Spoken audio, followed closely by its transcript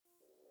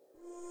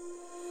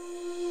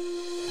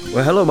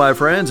Well, hello, my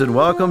friends, and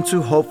welcome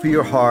to Hope for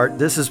Your Heart.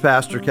 This is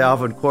Pastor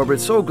Calvin Corbett.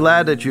 So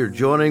glad that you're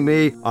joining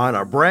me on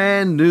a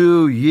brand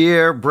new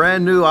year,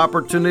 brand new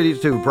opportunity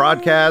to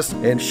broadcast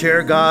and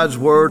share God's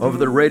Word over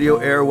the radio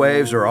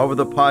airwaves or over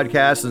the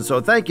podcast. And so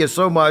thank you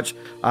so much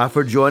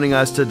for joining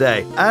us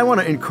today. I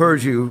want to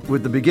encourage you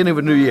with the beginning of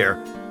a new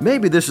year.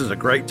 Maybe this is a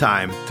great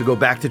time to go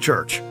back to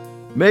church.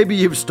 Maybe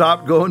you've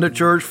stopped going to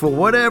church for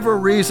whatever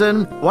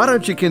reason. Why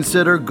don't you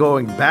consider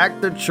going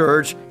back to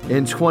church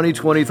in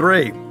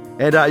 2023?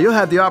 And you'll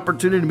have the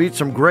opportunity to meet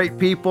some great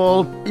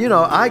people. You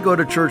know, I go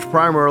to church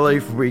primarily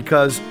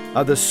because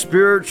of the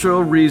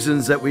spiritual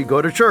reasons that we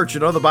go to church. You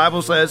know, the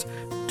Bible says,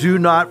 do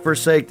not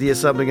forsake the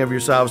assembling of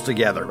yourselves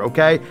together,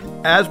 okay?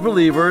 As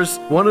believers,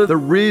 one of the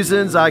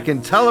reasons I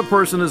can tell a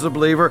person is a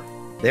believer,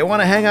 they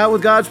want to hang out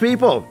with God's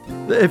people.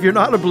 If you're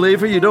not a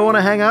believer, you don't want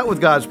to hang out with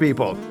God's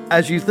people.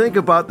 As you think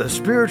about the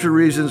spiritual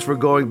reasons for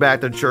going back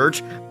to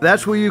church,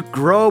 that's where you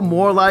grow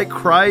more like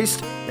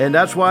Christ, and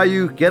that's why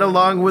you get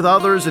along with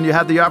others and you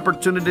have the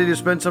opportunity to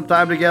spend some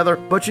time together.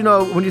 But you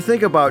know, when you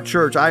think about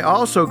church, I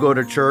also go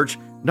to church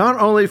not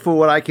only for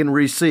what I can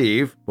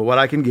receive, but what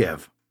I can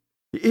give.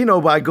 You know,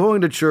 by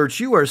going to church,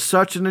 you are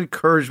such an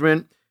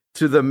encouragement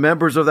to the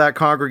members of that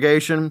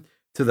congregation,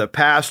 to the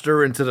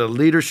pastor, and to the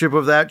leadership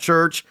of that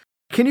church.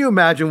 Can you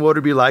imagine what it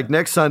would be like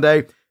next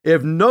Sunday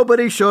if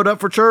nobody showed up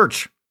for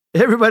church?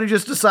 Everybody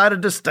just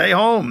decided to stay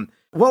home.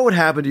 What would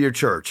happen to your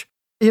church?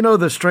 You know,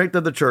 the strength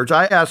of the church.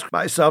 I ask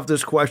myself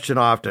this question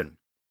often.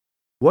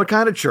 What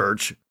kind of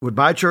church would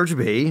my church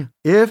be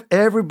if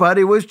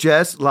everybody was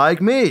just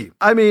like me?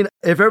 I mean,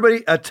 if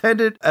everybody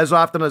attended as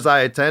often as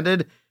I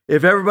attended,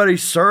 if everybody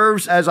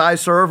serves as I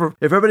serve, or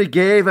if everybody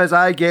gave as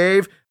I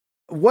gave,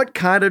 what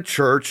kind of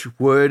church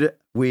would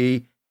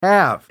we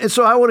have? And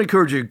so I want to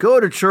encourage you, go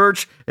to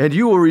church and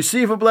you will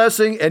receive a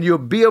blessing and you'll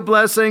be a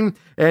blessing.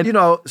 And you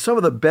know, some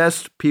of the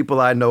best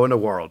people I know in the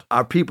world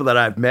are people that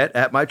I've met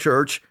at my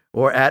church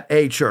or at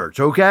a church,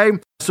 okay?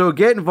 So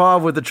get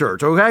involved with the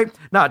church, okay?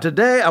 Now,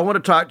 today I want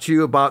to talk to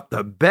you about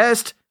the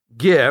best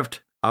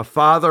gift a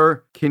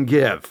father can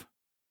give.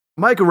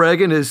 Michael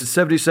Reagan is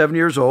 77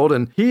 years old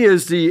and he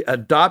is the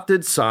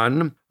adopted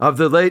son of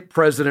the late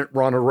President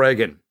Ronald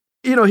Reagan.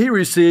 You know, he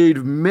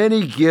received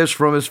many gifts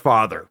from his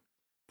father,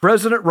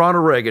 President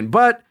Ronald Reagan,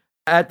 but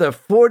at the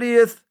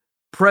 40th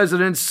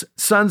president's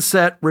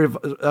sunset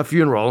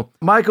funeral,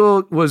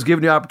 Michael was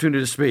given the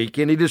opportunity to speak,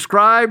 and he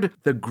described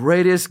the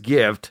greatest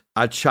gift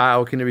a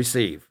child can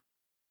receive.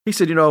 He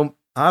said, you know,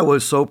 I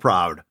was so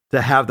proud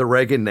to have the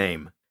Reagan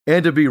name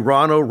and to be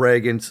Ronald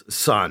Reagan's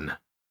son.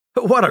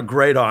 What a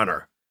great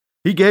honor.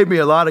 He gave me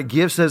a lot of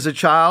gifts as a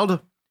child.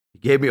 He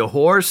gave me a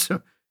horse.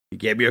 He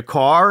gave me a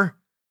car.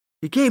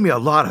 He gave me a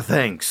lot of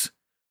things.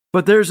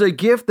 But there's a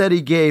gift that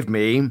he gave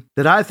me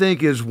that I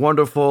think is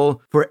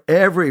wonderful for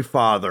every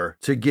father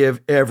to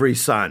give every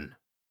son.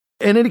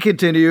 And then he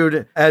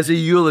continued, as he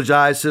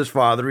eulogized his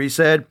father, he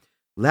said,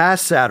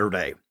 last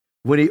Saturday,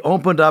 when he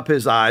opened up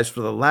his eyes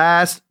for the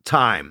last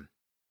time,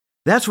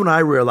 that's when I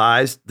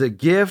realized the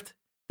gift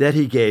that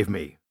he gave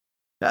me.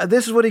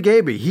 This is what he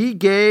gave me. He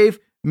gave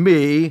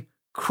me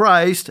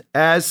Christ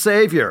as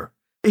Savior.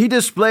 He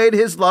displayed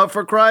his love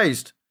for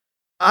Christ.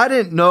 I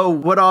didn't know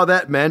what all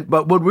that meant,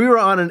 but when we were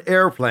on an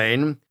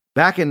airplane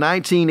back in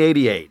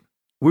 1988,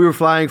 we were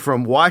flying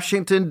from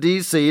Washington,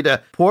 D.C.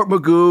 to Port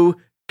Mugu,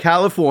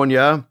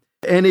 California,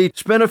 and he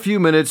spent a few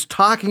minutes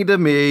talking to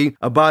me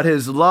about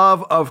his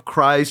love of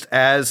Christ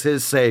as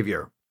his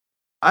Savior.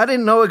 I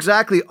didn't know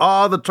exactly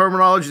all the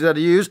terminology that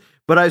he used,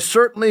 but I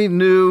certainly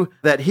knew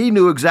that he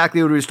knew exactly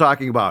what he was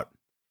talking about.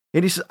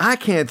 And he said, I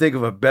can't think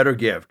of a better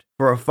gift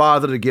for a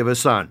father to give a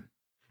son.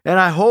 And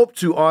I hope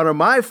to honor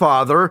my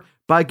father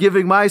by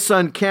giving my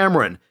son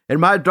Cameron and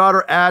my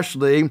daughter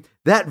Ashley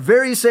that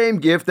very same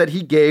gift that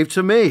he gave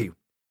to me.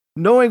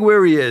 Knowing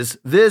where he is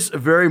this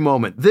very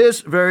moment, this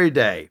very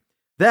day,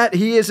 that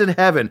he is in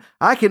heaven,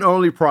 I can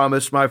only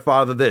promise my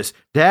father this.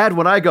 Dad,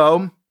 when I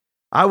go,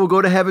 I will go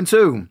to heaven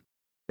too.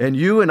 And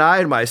you and I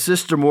and my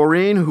sister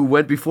Maureen, who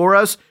went before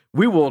us,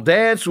 we will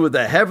dance with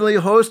the heavenly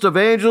host of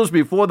angels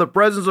before the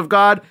presence of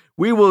God.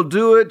 We will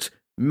do it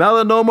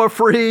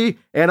melanoma-free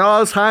and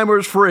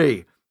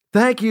Alzheimer's-free.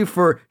 Thank you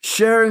for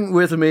sharing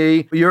with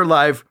me your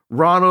life,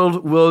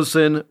 Ronald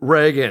Wilson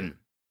Reagan.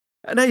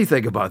 And now you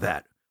think about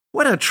that.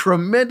 What a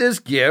tremendous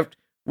gift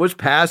was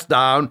passed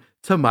down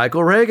to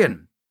Michael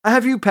Reagan.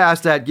 Have you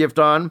passed that gift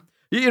on?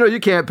 You know, you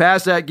can't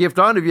pass that gift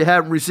on if you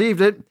haven't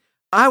received it.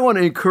 I want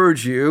to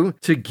encourage you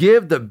to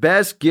give the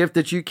best gift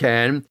that you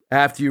can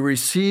after you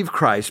receive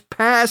Christ.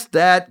 Pass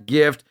that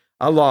gift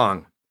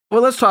along.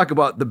 Well, let's talk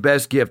about the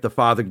best gift the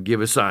father can give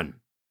his son.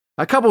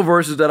 A couple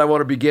verses that I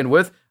want to begin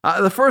with.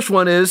 The first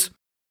one is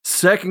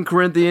 2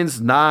 Corinthians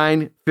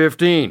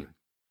 9:15.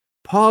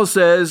 Paul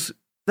says,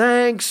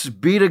 thanks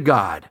be to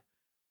God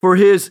for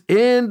his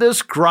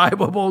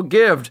indescribable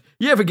gift.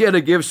 You ever get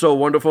a gift so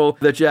wonderful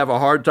that you have a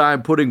hard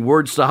time putting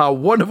words to how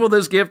wonderful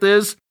this gift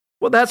is?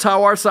 Well, that's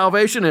how our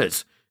salvation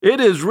is.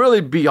 It is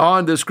really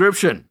beyond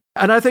description.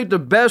 And I think the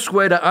best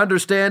way to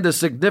understand the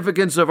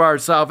significance of our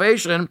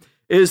salvation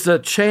is the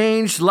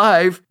changed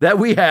life that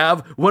we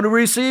have when we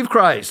receive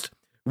Christ.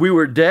 We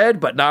were dead,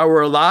 but now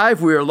we're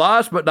alive. We are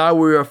lost, but now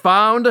we are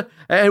found.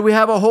 And we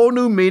have a whole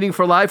new meaning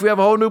for life. We have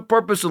a whole new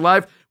purpose in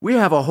life. We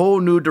have a whole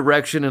new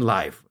direction in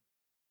life.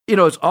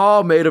 It's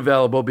all made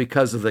available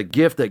because of the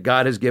gift that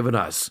God has given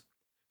us.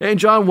 In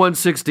John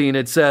 1:16,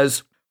 it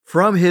says,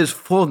 "From his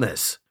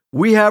fullness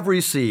we have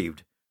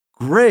received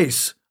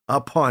grace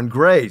upon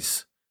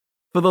grace.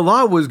 For the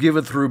law was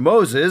given through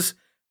Moses,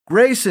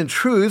 grace and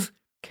truth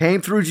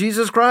came through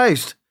Jesus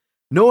Christ.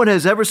 No one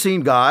has ever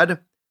seen God,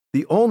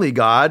 the only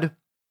God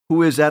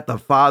who is at the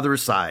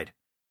Father's side.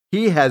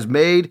 He has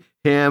made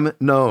him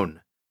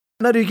known."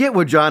 Now, do you get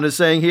what John is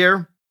saying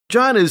here?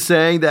 John is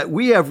saying that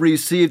we have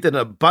received an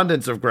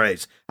abundance of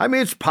grace.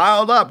 It's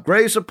piled up,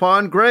 grace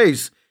upon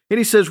grace. And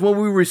he says when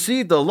we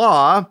received the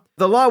law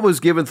was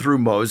given through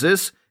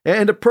Moses,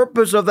 and the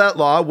purpose of that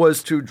law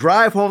was to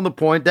drive home the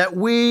point that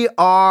we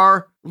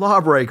are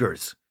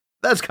lawbreakers.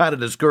 That's kind of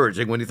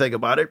discouraging when you think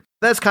about it.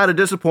 That's kind of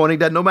disappointing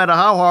that no matter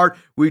how hard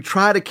we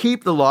try to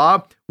keep the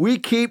law, we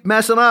keep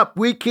messing up.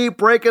 We keep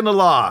breaking the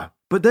law.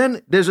 But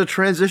then there's a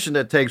transition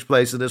that takes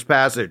place in this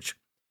passage.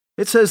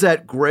 It says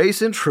that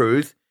grace and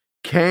truth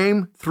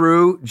came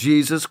through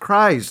Jesus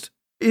Christ.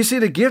 You see,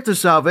 the gift of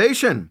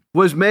salvation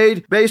was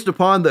made based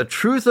upon the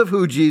truth of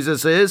who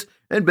Jesus is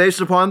and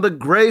based upon the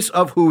grace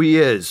of who he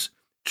is.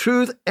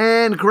 Truth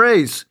and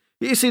grace.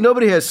 You see,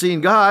 nobody has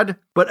seen God,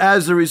 but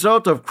as a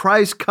result of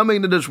Christ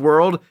coming to this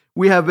world,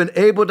 we have been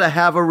able to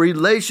have a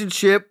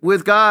relationship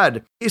with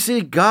God. You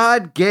see,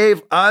 God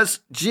gave us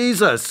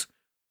Jesus.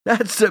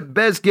 That's the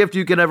best gift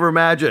you can ever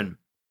imagine.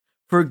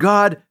 For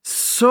God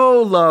so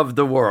loved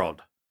the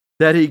world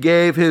that he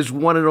gave his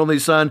one and only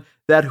Son,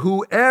 that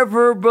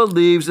whoever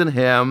believes in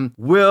him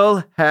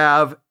will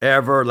have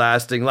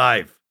everlasting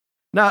life.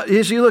 Now,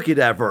 as you look at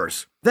that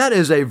verse, that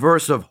is a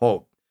verse of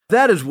hope.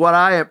 That is what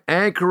I am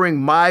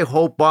anchoring my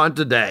hope on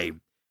today.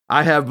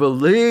 I have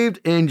believed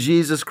in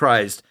Jesus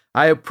Christ.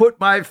 I have put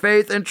my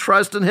faith and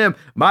trust in him.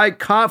 My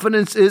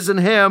confidence is in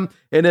him,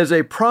 and as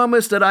a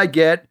promise that I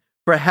get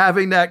for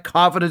having that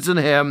confidence in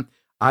him,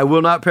 I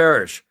will not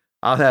perish.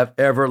 I'll have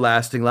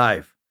everlasting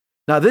life.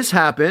 Now, this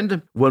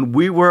happened when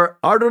we were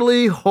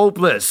utterly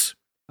hopeless.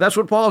 That's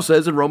what Paul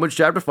says in Romans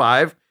chapter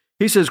 5.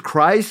 He says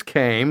Christ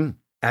came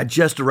at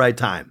just the right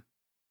time,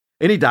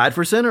 and he died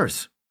for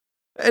sinners.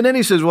 And then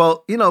he says,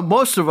 well,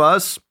 most of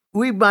us,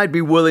 we might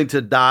be willing to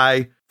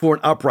die for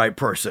an upright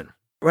person,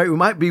 right? We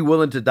might be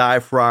willing to die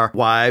for our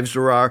wives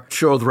or our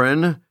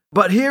children.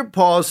 But here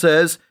Paul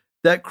says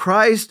that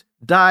Christ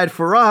died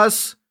for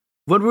us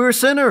when we were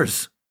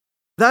sinners.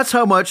 That's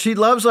how much he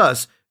loves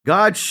us.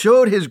 God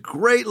showed his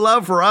great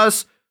love for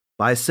us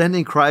by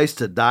sending Christ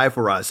to die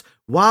for us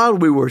while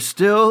we were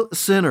still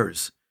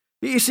sinners.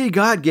 You see,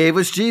 God gave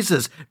us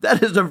Jesus.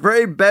 That is the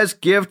very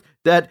best gift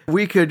that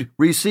we could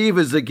receive,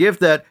 is the gift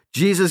that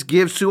Jesus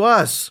gives to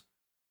us.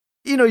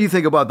 You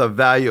think about the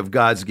value of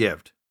God's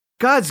gift.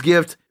 God's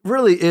gift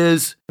really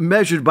is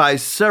measured by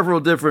several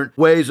different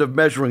ways of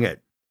measuring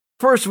it.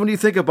 First, when you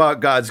think about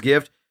God's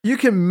gift, you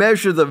can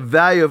measure the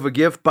value of a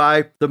gift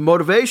by the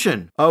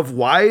motivation of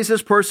why is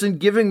this person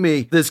giving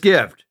me this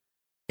gift?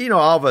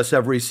 All of us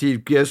have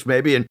received gifts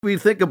maybe, and we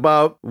think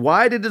about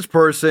why did this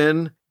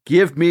person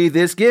give me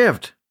this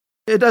gift?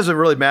 It doesn't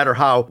really matter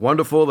how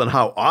wonderful and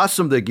how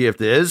awesome the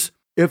gift is.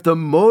 If the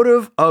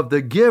motive of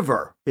the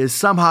giver is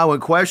somehow in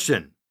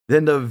question,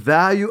 then the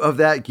value of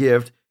that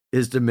gift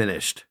is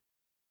diminished.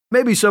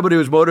 Maybe somebody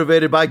was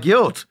motivated by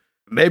guilt.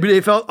 Maybe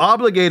they felt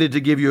obligated to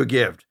give you a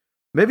gift.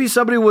 Maybe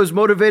somebody was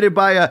motivated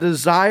by a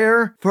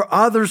desire for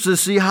others to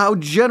see how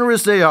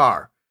generous they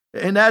are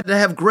and that they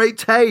have great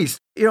taste.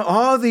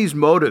 All these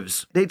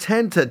motives, they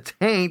tend to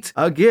taint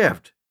a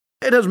gift.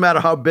 It doesn't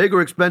matter how big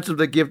or expensive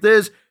the gift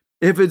is.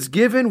 If it's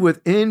given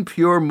with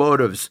impure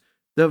motives,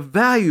 the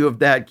value of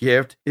that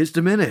gift is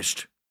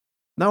diminished.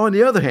 Now, on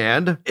the other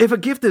hand, if a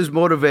gift is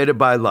motivated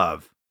by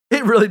love,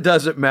 it really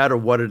doesn't matter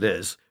what it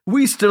is.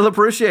 We still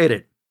appreciate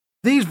it.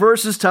 These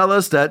verses tell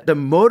us that the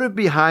motive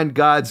behind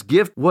God's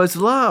gift was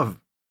love.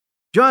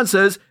 John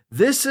says,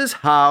 this is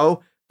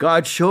how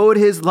God showed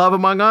his love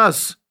among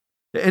us.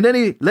 And then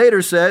he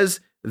later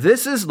says,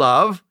 this is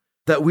love,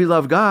 that we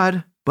love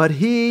God, but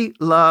he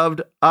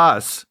loved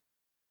us.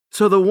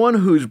 So the one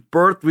whose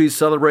birth we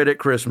celebrate at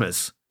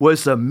Christmas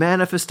was the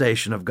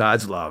manifestation of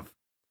God's love.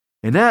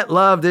 And that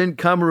love didn't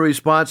come in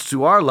response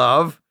to our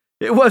love.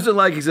 It wasn't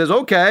like he says,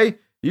 okay,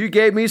 you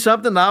gave me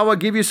something, now I'll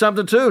give you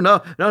something too.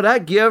 No,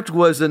 that gift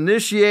was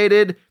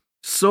initiated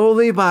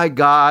solely by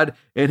God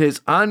in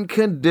his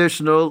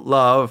unconditional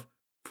love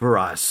for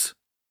us.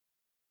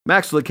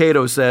 Max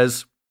Lucado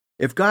says,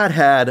 if God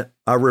had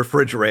a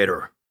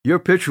refrigerator, your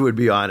picture would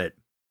be on it.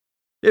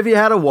 If he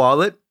had a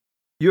wallet,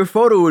 your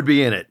photo would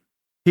be in it.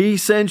 He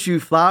sends you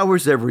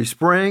flowers every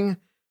spring,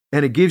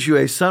 and it gives you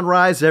a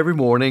sunrise every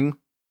morning.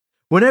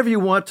 Whenever you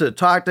want to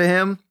talk to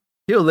him,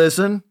 he'll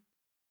listen.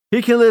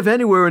 He can live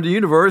anywhere in the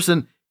universe,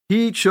 and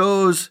he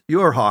chose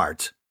your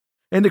heart.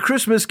 And the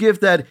Christmas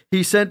gift that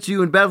he sent to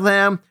you in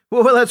Bethlehem,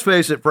 well, let's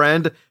face it,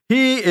 friend,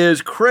 he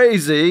is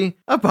crazy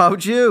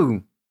about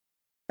you.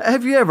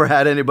 Have you ever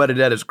had anybody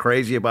that is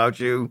crazy about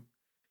you?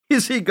 You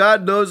see,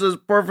 God knows us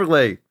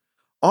perfectly.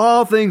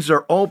 All things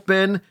are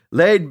open,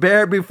 laid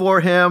bare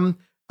before Him,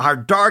 our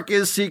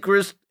darkest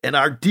secrets and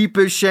our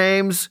deepest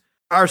shames,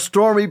 our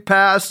stormy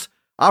past,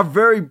 our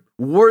very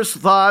worst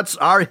thoughts,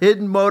 our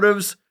hidden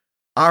motives,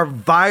 our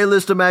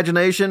vilest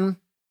imagination,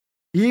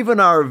 even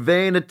our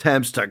vain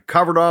attempts to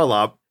cover it all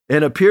up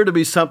and appear to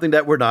be something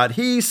that we're not.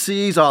 He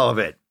sees all of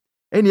it,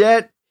 and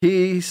yet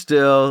He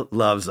still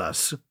loves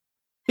us.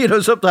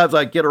 Sometimes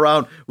I get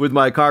around with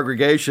my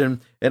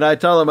congregation and I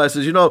tell them, I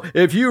says,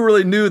 if you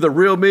really knew the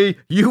real me,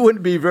 you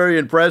wouldn't be very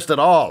impressed at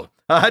all.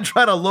 I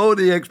try to lower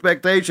the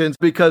expectations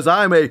because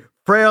I'm a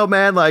frail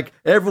man like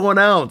everyone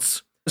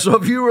else. So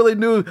if you really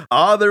knew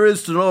all there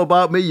is to know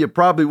about me, you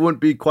probably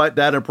wouldn't be quite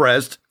that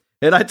impressed.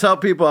 And I tell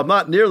people I'm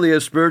not nearly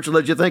as spiritual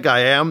as you think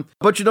I am,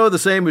 but the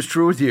same is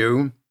true with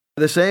you.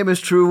 The same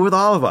is true with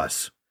all of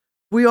us.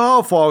 We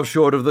all fall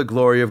short of the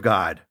glory of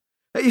God.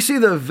 You see,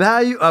 the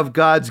value of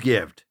God's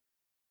gift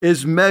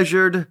is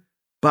measured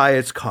by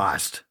its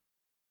cost.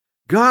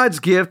 God's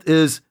gift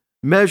is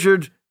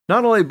measured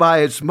not only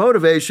by its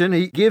motivation,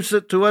 He gives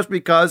it to us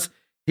because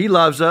He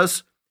loves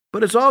us,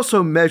 but it's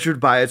also measured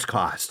by its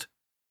cost.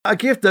 A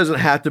gift doesn't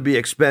have to be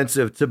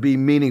expensive to be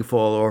meaningful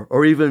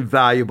or even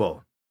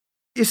valuable.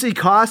 You see,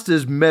 cost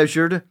is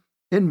measured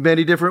in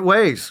many different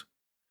ways.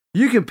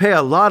 You can pay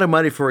a lot of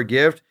money for a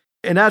gift,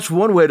 and that's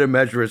one way to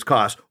measure its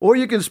cost. Or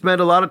you can spend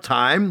a lot of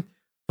time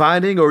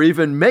finding or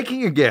even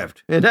making a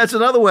gift, and that's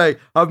another way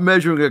of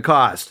measuring a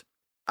cost.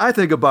 I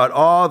think about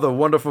all the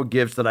wonderful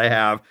gifts that I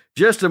have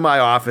just in my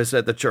office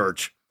at the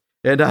church.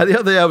 And the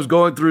other day I was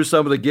going through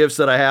some of the gifts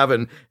that I have,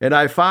 and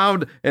I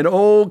found an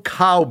old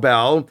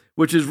cowbell,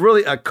 which is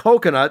really a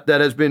coconut that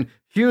has been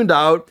hewn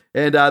out,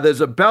 and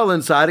there's a bell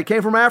inside. It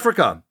came from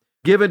Africa,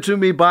 given to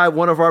me by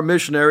one of our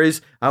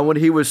missionaries when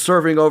he was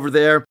serving over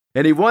there,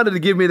 and he wanted to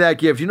give me that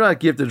gift. That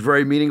gift is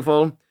very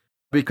meaningful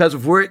because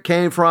of where it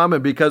came from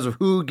and because of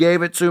who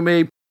gave it to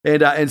me.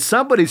 And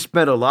somebody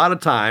spent a lot of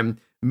time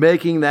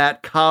making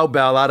that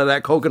cowbell out of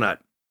that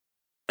coconut.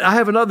 I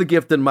have another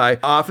gift in my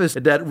office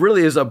that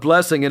really is a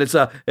blessing, and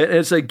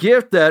it's a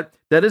gift that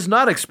is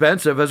not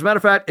expensive. As a matter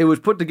of fact, it was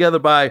put together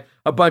by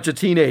a bunch of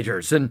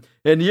teenagers. And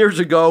years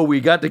ago, we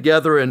got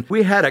together and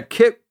we had a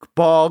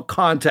kickball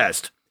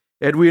contest.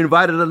 And we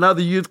invited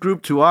another youth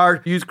group to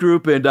our youth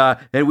group,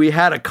 and we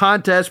had a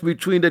contest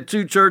between the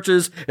two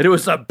churches, and it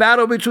was a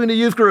battle between the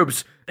youth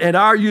groups. And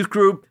our youth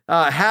group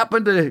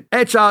happened to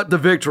etch out the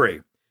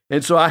victory.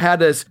 And so I had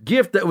this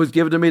gift that was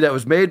given to me that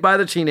was made by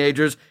the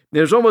teenagers.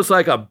 It was almost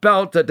like a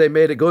belt that they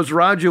made. It goes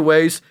around your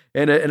waist,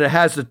 and it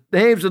has the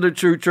names of the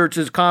two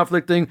churches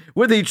conflicting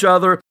with each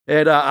other.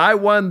 And I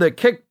won the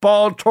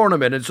kickball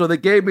tournament. And so they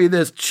gave me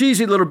this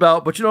cheesy little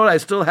belt, but you know what? I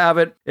still have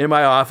it in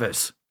my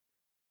office.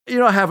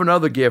 I have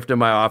another gift in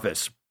my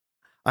office.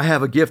 I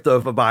have a gift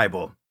of a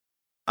Bible.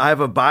 I have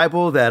a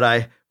Bible that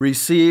I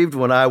received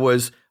when I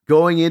was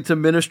going into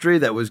ministry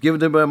that was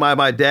given to me by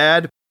my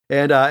dad.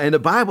 And the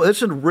Bible,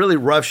 it's in really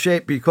rough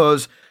shape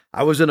because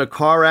I was in a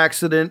car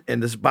accident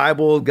and this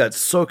Bible got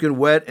soaking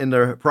wet in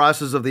the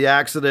process of the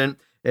accident.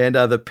 And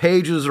the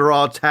pages are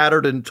all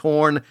tattered and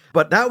torn.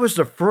 But that was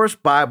the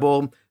first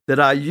Bible that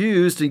I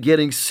used in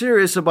getting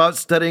serious about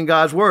studying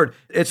God's Word.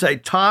 It's a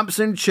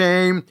Thompson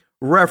Chain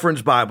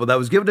reference Bible that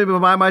was given to me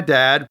by my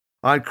dad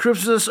on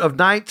Christmas of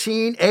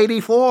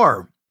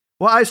 1984.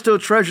 Well, I still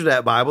treasure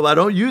that Bible. I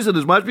don't use it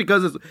as much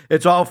because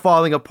it's all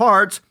falling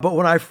apart. But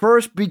when I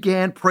first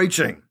began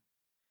preaching,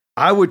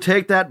 I would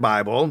take that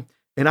Bible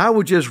and I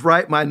would just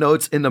write my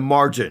notes in the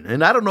margin.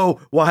 And I don't know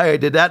why I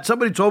did that.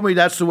 Somebody told me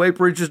that's the way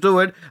preachers do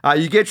it.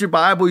 You get your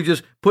Bible, you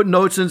just put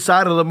notes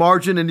inside of the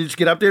margin and you just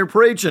get up there and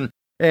preach. And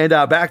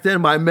back then,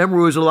 my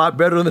memory was a lot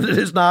better than it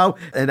is now.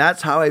 And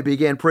that's how I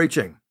began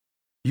preaching,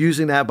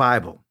 using that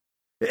Bible.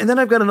 And then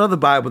I've got another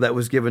Bible that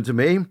was given to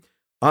me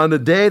on the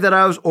day that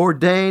I was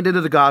ordained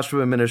into the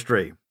gospel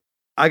ministry.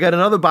 I got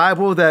another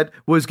Bible that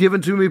was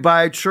given to me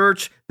by a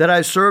church that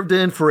I served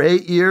in for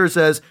 8 years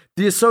as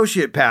the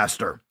associate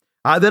pastor.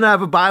 Then I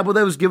have a Bible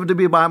that was given to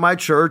me by my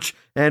church,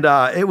 and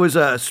it was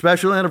a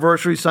special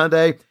anniversary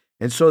Sunday,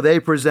 and so they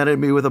presented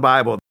me with a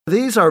Bible.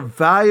 These are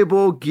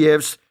valuable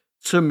gifts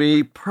to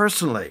me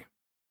personally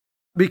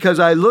because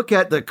I look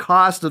at the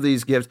cost of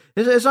these gifts.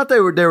 It's not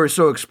that they were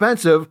so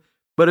expensive,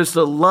 but it's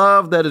the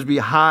love that is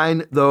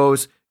behind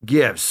those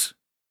gifts.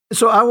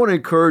 So I want to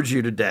encourage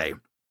you today.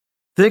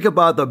 Think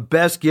about the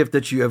best gift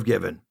that you have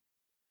given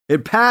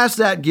and pass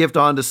that gift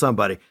on to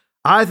somebody.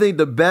 I think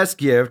the best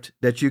gift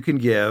that you can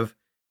give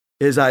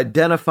is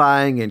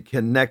identifying and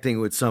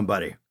connecting with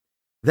somebody.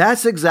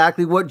 That's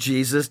exactly what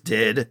Jesus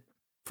did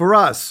for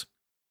us.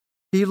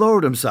 He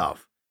lowered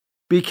himself,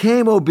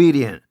 became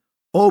obedient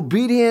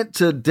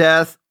to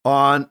death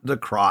on the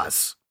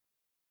cross.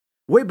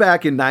 Way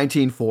back in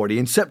 1940,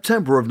 in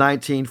September of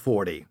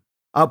 1940,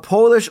 a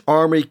Polish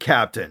army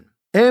captain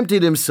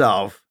emptied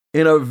himself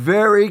in a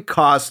very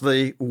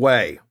costly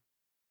way.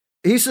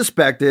 He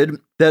suspected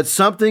that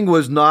something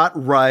was not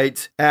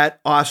right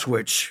at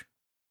Auschwitz,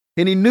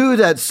 and he knew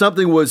that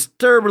something was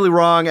terribly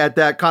wrong at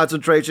that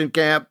concentration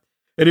camp.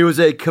 and he was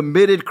a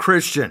committed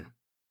Christian.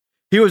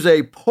 He was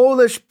a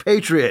Polish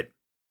patriot,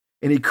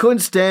 and he couldn't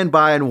stand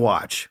by and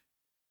watch.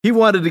 He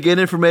wanted to get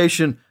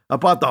information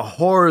about the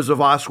horrors of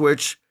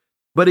Auschwitz,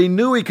 but he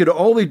knew he could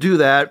only do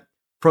that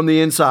from the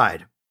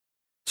inside.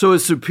 So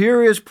his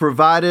superiors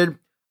provided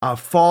a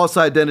false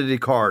identity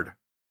card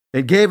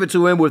and gave it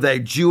to him with a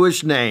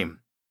Jewish name.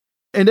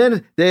 And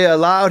then they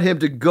allowed him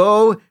to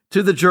go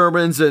to the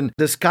Germans and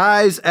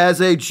disguise as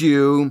a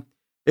Jew.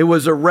 It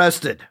was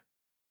arrested.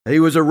 He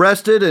was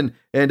arrested and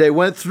they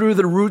went through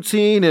the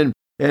routine and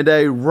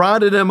they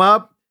rounded him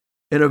up.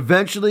 And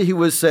eventually he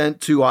was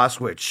sent to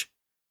Auschwitz.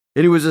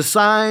 And he was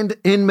assigned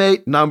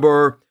inmate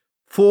number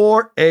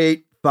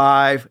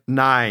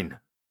 4859.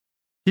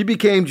 He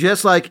became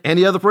just like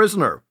any other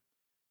prisoner,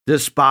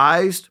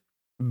 despised,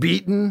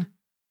 beaten,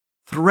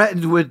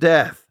 threatened with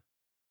death.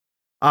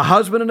 A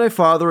husband and a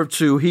father of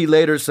two, he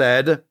later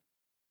said,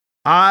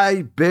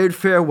 "I bid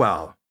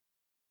farewell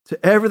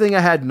to everything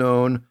I had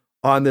known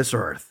on this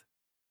earth."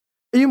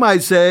 You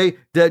might say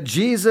that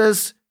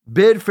Jesus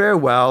bid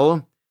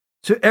farewell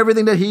to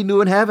everything that he knew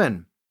in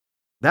heaven.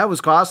 That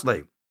was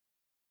costly.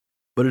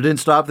 But it didn't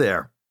stop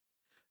there.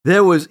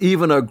 There was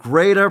even a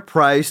greater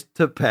price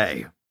to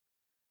pay.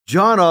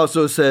 John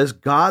also says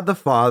God the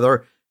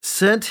Father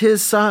sent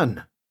his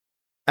Son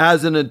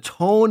as an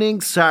atoning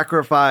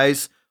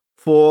sacrifice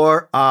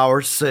for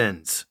our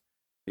sins.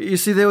 You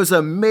see, there was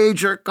a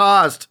major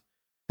cost.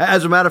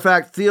 As a matter of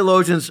fact,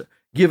 theologians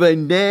give a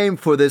name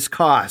for this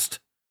cost.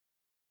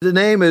 The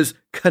name is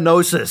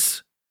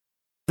kenosis.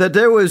 That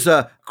there was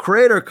a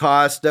greater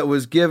cost that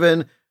was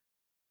given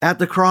at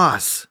the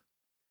cross.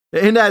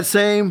 In that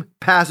same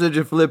passage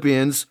in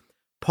Philippians,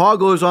 Paul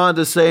goes on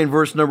to say in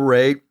verse number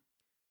 8,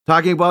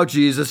 talking about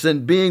Jesus,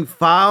 and being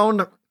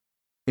found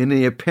in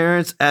the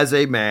appearance as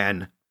a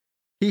man,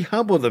 he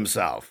humbled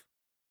himself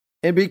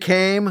and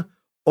became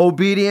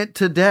obedient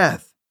to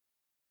death,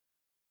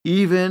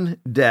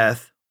 even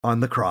death on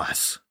the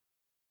cross.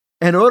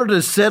 In order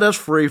to set us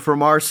free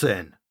from our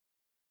sin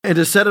and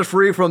to set us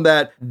free from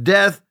that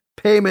death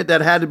payment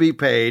that had to be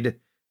paid,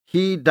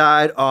 he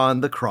died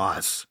on the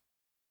cross.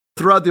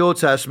 Throughout the Old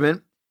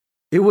Testament,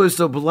 it was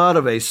the blood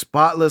of a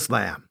spotless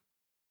lamb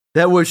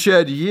that was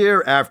shed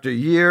year after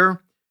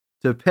year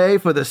to pay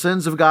for the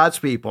sins of God's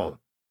people.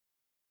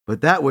 But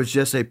that was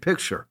just a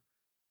picture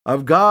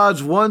of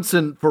God's once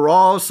and for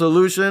all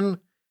solution.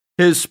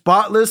 His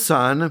spotless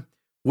Son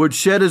would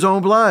shed his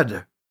own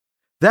blood.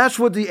 That's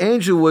what the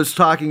angel was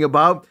talking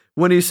about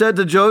when he said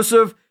to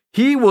Joseph,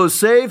 he will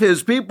save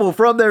his people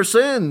from their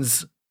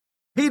sins.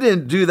 He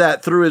didn't do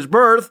that through his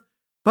birth,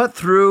 but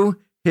through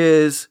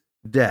his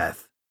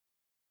death.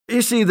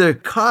 You see, the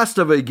cost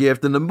of a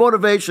gift and the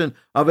motivation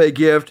of a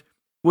gift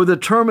will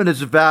determine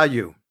its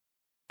value.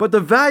 But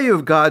the value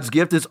of God's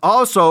gift is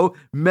also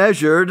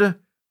measured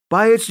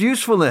by its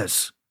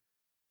usefulness.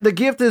 The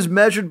gift is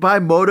measured by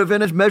motive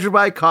and is measured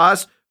by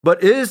cost,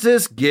 but is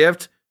this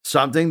gift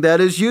something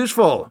that is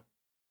useful?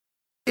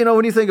 You know,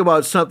 when you think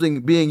about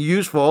something being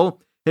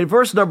useful, in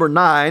verse number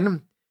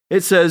 9,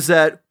 it says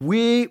that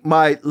we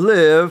might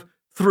live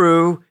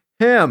through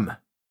him.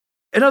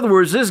 In other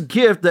words, this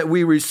gift that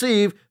we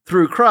receive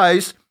through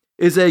Christ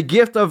is a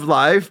gift of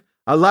life,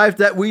 a life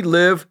that we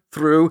live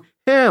through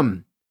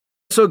him.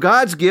 So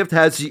God's gift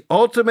has the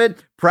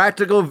ultimate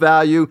practical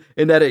value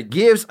in that it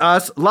gives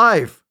us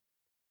life.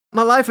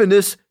 Now, life in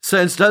this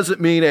sense doesn't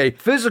mean a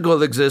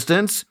physical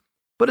existence,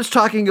 but it's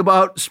talking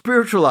about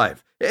spiritual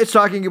life. It's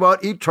talking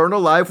about eternal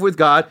life with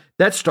God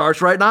that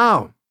starts right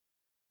now.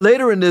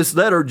 Later in this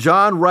letter,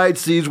 John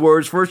writes these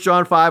words, 1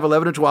 John 5,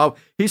 11 and 12.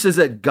 He says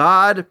that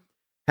God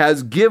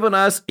has given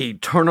us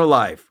eternal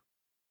life.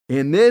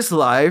 And this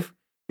life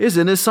is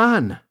in his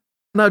Son.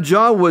 Now,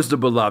 John was the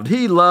beloved.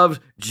 He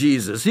loved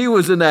Jesus. He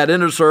was in that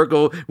inner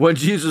circle when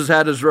Jesus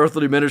had his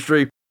earthly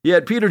ministry. He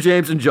had Peter,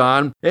 James, and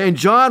John. And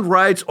John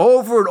writes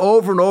over and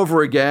over and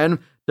over again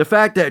the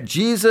fact that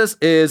Jesus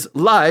is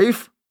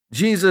life,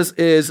 Jesus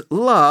is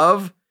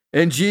love,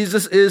 and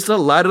Jesus is the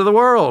light of the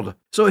world.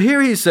 So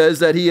here he says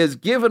that he has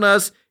given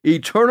us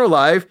eternal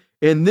life,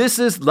 and this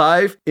is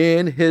life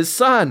in his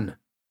Son.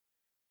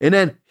 And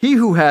then he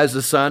who has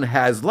the Son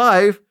has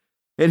life,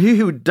 and he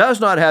who does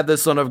not have the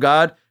Son of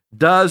God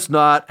does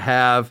not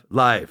have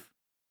life.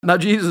 Now,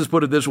 Jesus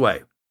put it this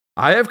way: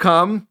 I have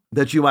come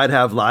that you might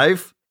have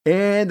life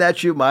and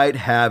that you might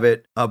have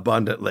it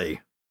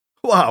abundantly.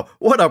 Wow,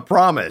 what a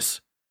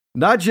promise.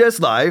 Not just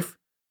life,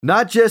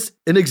 not just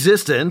an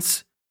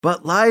existence,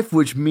 but life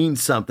which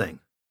means something.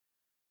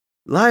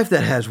 Life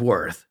that has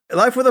worth,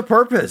 life with a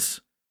purpose,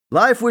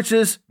 life which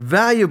is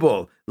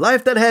valuable,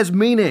 life that has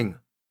meaning.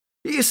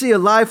 You see, a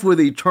life with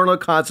eternal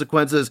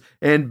consequences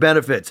and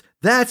benefits.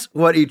 That's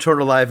what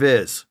eternal life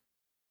is.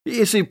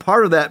 You see,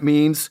 part of that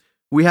means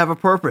we have a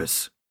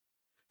purpose.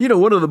 You know,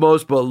 one of the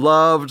most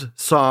beloved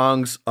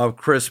songs of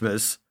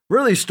Christmas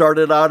really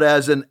started out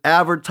as an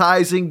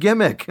advertising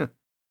gimmick.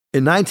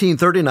 In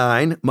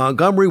 1939,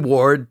 Montgomery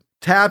Ward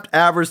tapped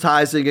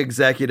advertising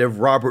executive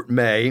Robert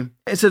May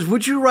and says,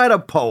 would you write a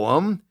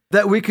poem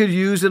that we could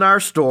use in our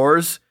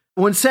stores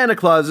when Santa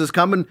Claus is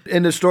coming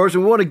in the stores,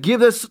 and we want to give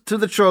this to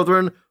the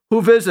children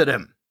who visit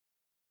him.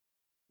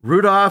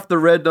 Rudolph the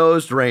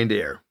Red-Nosed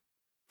Reindeer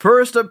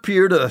first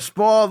appeared in a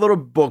small little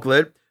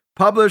booklet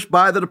published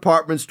by the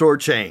department store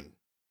chain,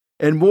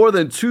 and more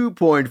than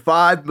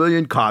 2.5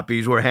 million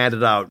copies were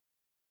handed out.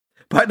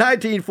 By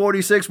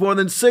 1946, more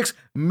than 6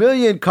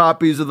 million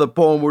copies of the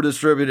poem were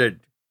distributed.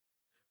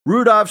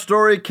 Rudolph's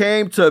story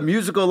came to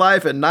musical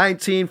life in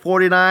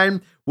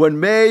 1949 when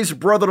May's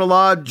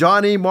brother-in-law,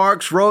 Johnny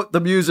Marks, wrote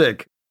the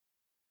music.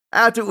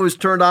 After it was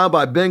turned on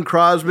by Bing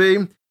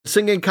Crosby,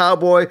 singing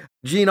cowboy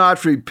Gene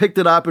Autry picked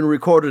it up and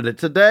recorded it.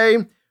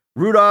 Today,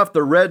 Rudolph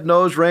the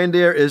Red-Nosed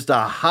Reindeer is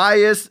the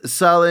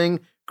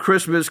highest-selling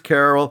Christmas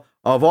carol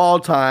of all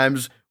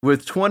times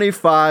with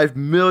 25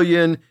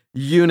 million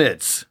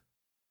units.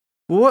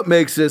 Well, what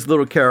makes this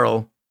little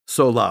carol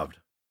so loved?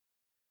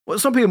 Well,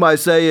 some people might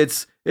say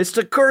it's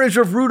the courage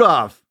of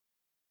Rudolph,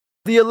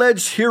 the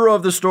alleged hero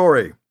of the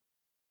story.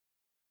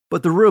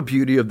 But the real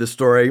beauty of the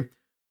story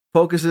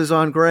focuses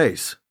on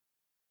grace.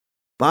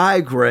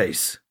 By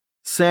grace,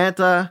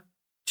 Santa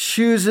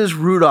chooses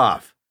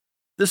Rudolph,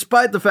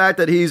 despite the fact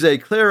that he's a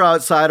clear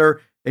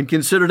outsider and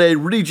considered a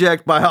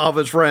reject by all of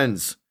his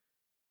friends.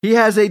 He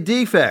has a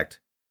defect,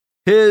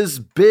 his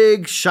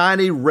big,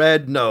 shiny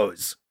red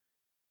nose,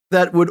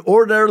 that would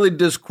ordinarily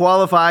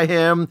disqualify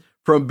him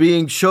from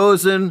being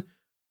chosen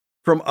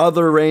from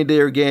other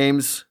reindeer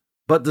games.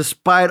 But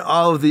despite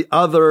all of the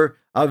other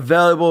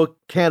available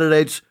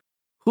candidates,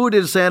 who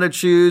did Santa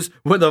choose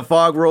when the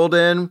fog rolled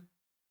in?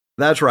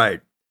 That's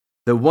right,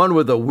 the one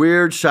with the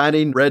weird,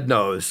 shiny red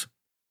nose.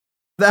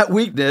 That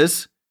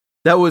weakness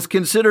that was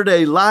considered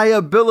a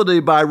liability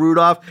by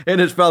Rudolph and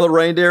his fellow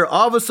reindeer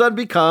all of a sudden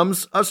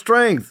becomes a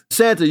strength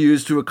Santa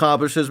used to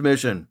accomplish his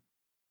mission.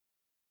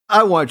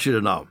 I want you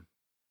to know,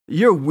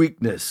 your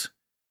weakness,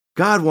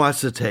 God wants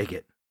to take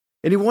it,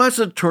 and he wants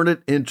to turn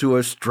it into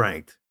a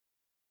strength.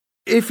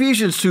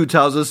 Ephesians 2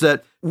 tells us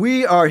that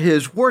we are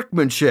his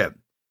workmanship,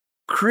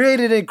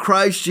 created in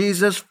Christ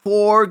Jesus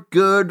for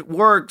good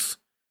works,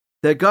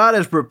 that God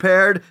has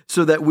prepared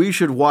so that we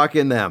should walk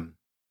in them.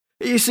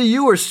 You see,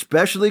 you were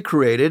specially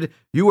created,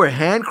 you were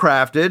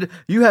handcrafted,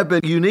 you have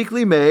been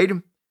uniquely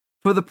made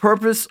for the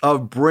purpose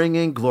of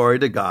bringing glory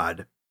to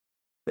God.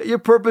 Your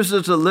purpose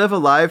is to live a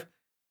life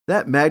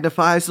that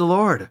magnifies the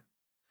Lord,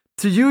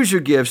 to use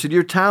your gifts and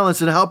your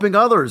talents in helping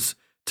others,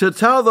 to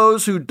tell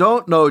those who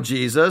don't know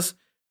Jesus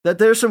that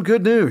there's some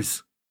good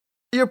news.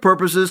 Your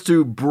purpose is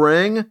to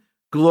bring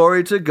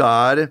glory to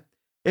God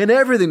in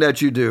everything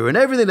that you do and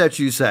everything that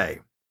you say,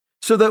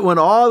 so that when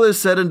all is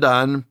said and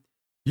done,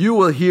 you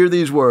will hear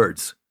these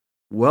words,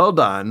 "Well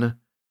done,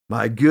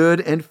 my good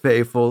and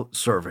faithful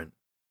servant."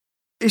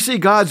 You see,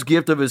 God's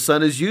gift of his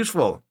Son is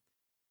useful.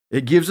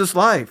 It gives us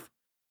life.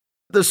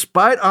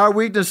 Despite our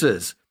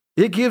weaknesses,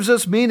 it gives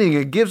us meaning,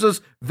 it gives us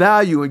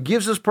value, it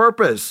gives us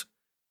purpose.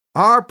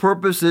 Our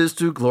purpose is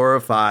to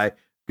glorify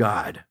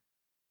God.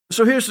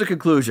 So here's the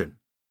conclusion.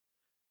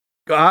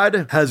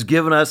 God has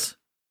given us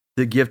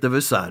the gift of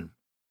his Son.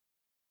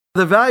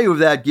 The value of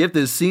that gift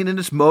is seen in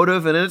its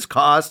motive and in its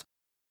cost,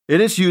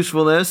 in its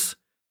usefulness.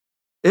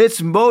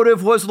 Its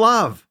motive was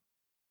love.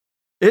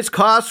 Its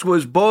cost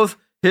was both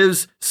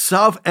his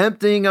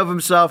self-emptying of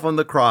himself on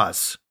the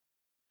cross.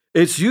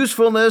 Its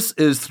usefulness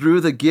is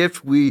through the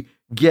gift we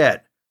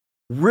get,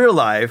 real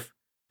life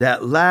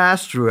that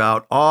lasts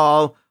throughout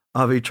all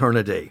of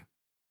eternity.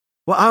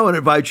 Well, I want to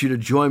invite you to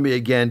join me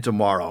again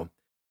tomorrow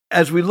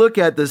as we look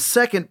at the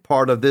second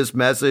part of this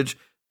message,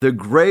 the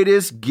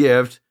greatest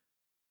gift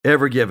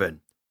ever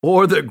given,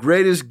 or the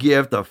greatest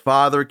gift a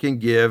father can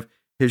give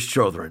his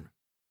children.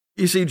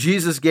 You see,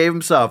 Jesus gave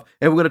himself,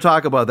 and we're going to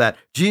talk about that.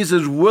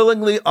 Jesus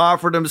willingly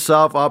offered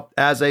himself up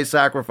as a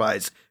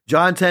sacrifice.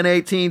 John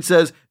 10:18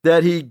 says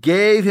that he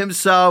gave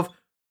himself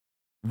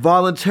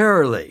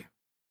voluntarily.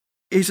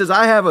 He says,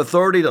 I have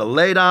authority to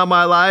lay down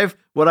my life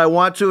when I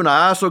want to, and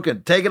I also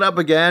can take it up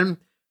again,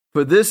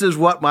 for this is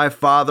what my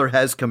Father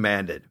has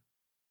commanded.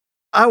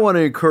 I want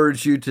to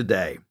encourage you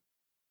today,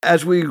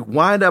 as we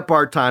wind up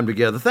our time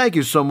together. Thank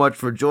you so much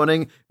for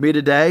joining me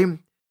today.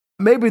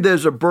 Maybe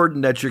there's a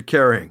burden that you're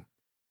carrying.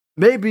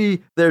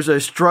 Maybe there's a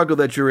struggle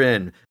that you're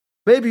in.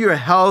 Maybe your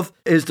health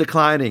is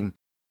declining.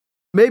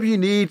 Maybe you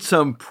need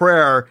some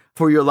prayer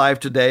for your life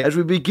today as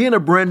we begin a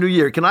brand new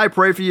year. Can I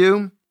pray for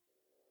you?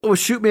 Well,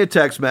 shoot me a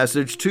text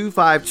message,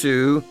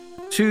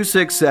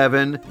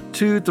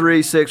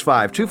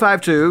 252-267-2365.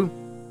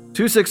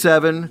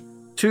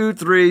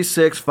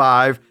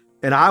 252-267-2365,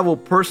 and I will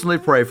personally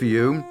pray for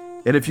you.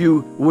 And if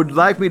you would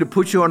like me to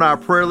put you on our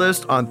prayer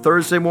list on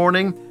Thursday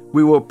morning,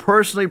 we will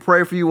personally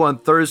pray for you on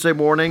Thursday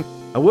morning,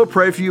 and we'll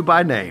pray for you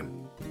by name.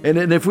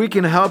 And if we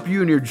can help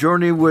you in your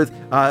journey with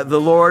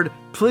the Lord,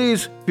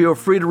 please feel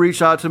free to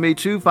reach out to me,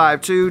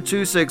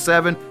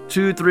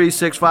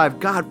 252-267-2365.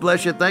 God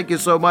bless you. Thank you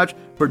so much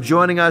for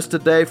joining us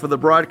today for the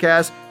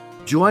broadcast.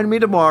 Join me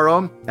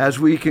tomorrow as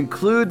we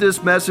conclude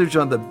this message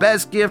on the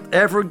best gift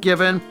ever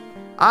given.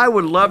 I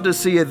would love to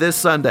see you this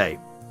Sunday,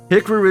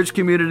 Hickory Ridge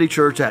Community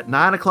Church at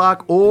 9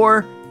 o'clock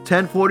or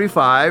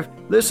 10:45.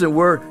 Listen,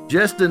 we're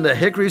just in the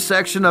Hickory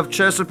section of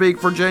Chesapeake,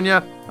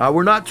 Virginia.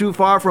 We're not too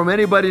far from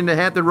anybody in the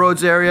Hampton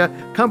Roads area.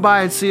 Come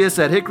by and see us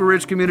at Hickory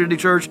Ridge Community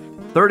Church,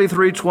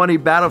 3320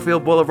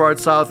 Battlefield Boulevard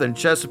South in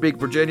Chesapeake,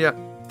 Virginia.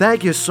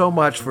 Thank you so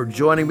much for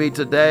joining me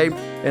today.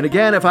 And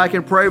again, if I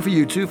can pray for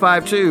you,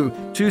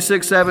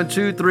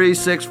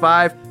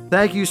 252-267-2365.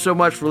 Thank you so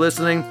much for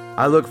listening.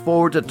 I look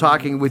forward to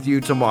talking with you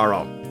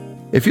tomorrow.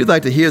 If you'd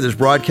like to hear this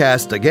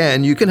broadcast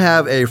again, you can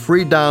have a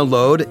free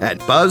download at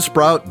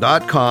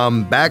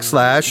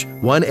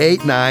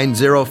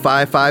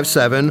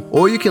buzzsprout.com/1890557,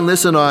 or you can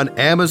listen on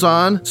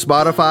Amazon,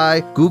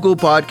 Spotify, Google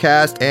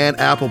Podcast, and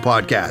Apple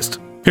Podcast.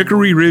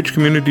 Hickory Ridge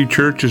Community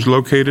Church is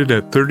located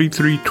at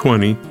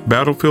 3320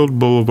 Battlefield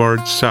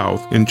Boulevard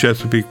South in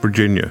Chesapeake,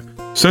 Virginia.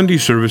 Sunday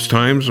service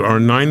times are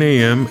 9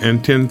 a.m.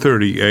 and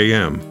 10:30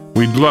 a.m.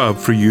 We'd love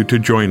for you to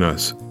join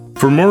us.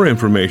 For more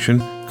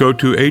information, go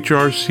to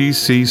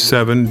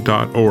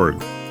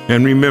hrcc7.org.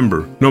 And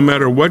remember, no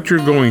matter what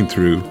you're going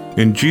through,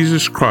 in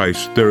Jesus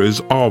Christ there is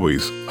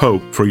always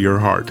hope for your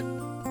heart.